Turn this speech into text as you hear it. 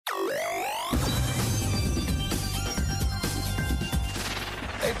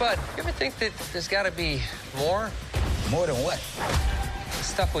Bud, you ever think that there's got to be more? More than what? The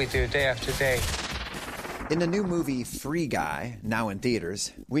stuff we do day after day. In the new movie Free Guy, now in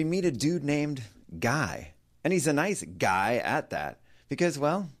theaters, we meet a dude named Guy. And he's a nice guy at that, because,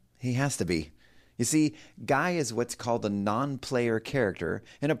 well, he has to be. You see, Guy is what's called a non-player character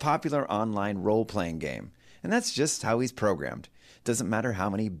in a popular online role-playing game. And that's just how he's programmed. Doesn't matter how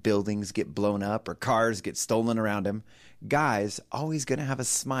many buildings get blown up or cars get stolen around him, Guy's always going to have a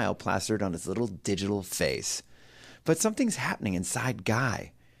smile plastered on his little digital face. But something's happening inside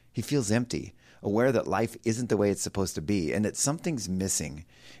Guy. He feels empty, aware that life isn't the way it's supposed to be, and that something's missing,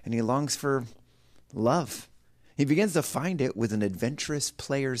 and he longs for love. He begins to find it with an adventurous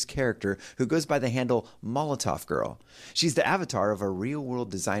player's character who goes by the handle Molotov Girl. She's the avatar of a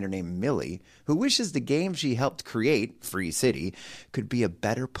real-world designer named Millie, who wishes the game she helped create, Free City, could be a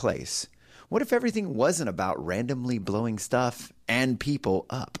better place. What if everything wasn't about randomly blowing stuff and people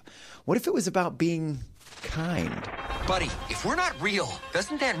up? What if it was about being kind? Buddy, if we're not real,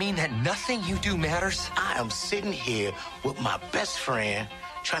 doesn't that mean that nothing you do matters? I am sitting here with my best friend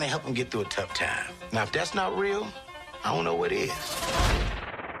trying to help him get through a tough time. Now, if that's not real, I don't know what is.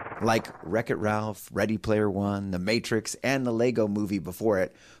 Like Wreck-It Ralph, Ready Player One, The Matrix, and the Lego movie before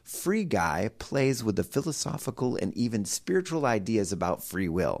it, Free Guy plays with the philosophical and even spiritual ideas about free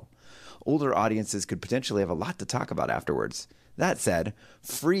will. Older audiences could potentially have a lot to talk about afterwards. That said,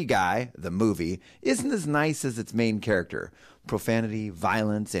 Free Guy, the movie, isn't as nice as its main character. Profanity,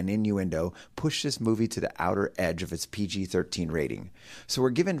 violence, and innuendo push this movie to the outer edge of its PG-13 rating. So we're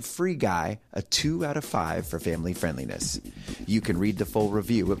giving Free Guy a 2 out of 5 for family friendliness. You can read the full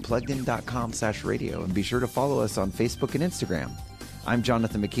review at pluggedin.com/radio and be sure to follow us on Facebook and Instagram. I'm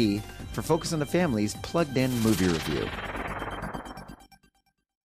Jonathan McKee for Focus on the Family's Plugged In Movie Review.